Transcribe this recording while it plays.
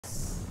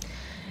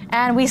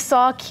And we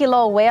saw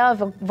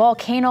Kilauea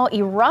volcano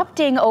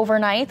erupting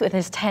overnight with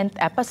its 10th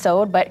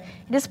episode, but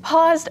it is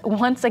paused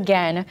once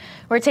again.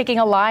 We're taking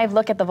a live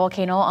look at the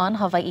volcano on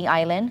Hawaii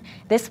Island.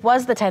 This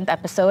was the 10th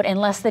episode in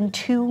less than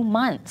 2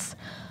 months.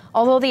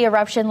 Although the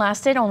eruption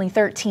lasted only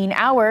 13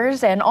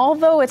 hours, and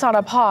although it's on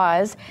a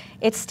pause,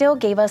 it still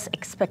gave us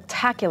a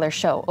spectacular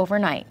show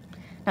overnight.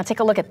 Now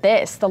take a look at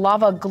this, the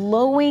lava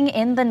glowing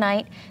in the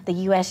night. The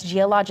U.S.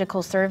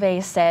 Geological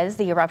Survey says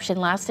the eruption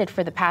lasted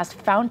for the past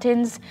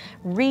fountains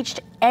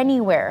reached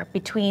anywhere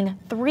between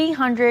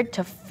 300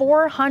 to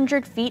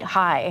 400 feet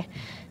high.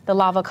 The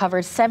lava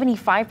covered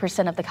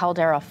 75% of the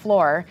caldera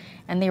floor,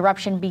 and the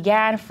eruption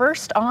began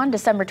first on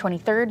December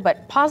 23rd,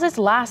 but pauses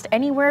last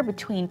anywhere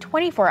between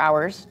 24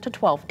 hours to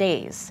 12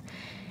 days.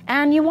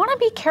 And you want to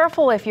be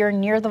careful if you're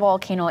near the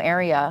volcano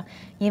area.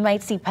 You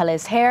might see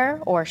Pele's hair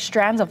or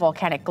strands of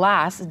volcanic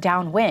glass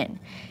downwind.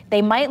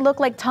 They might look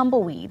like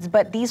tumbleweeds,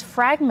 but these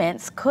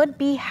fragments could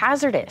be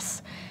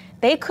hazardous.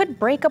 They could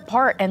break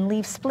apart and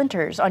leave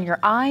splinters on your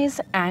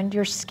eyes and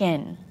your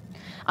skin.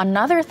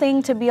 Another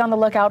thing to be on the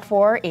lookout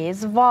for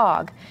is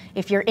fog.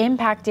 If you're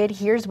impacted,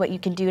 here's what you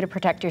can do to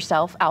protect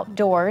yourself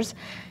outdoors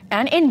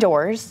and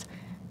indoors.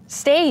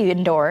 Stay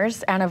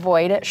indoors and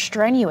avoid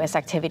strenuous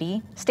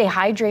activity. Stay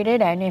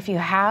hydrated, and if you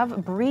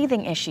have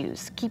breathing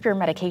issues, keep your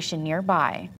medication nearby.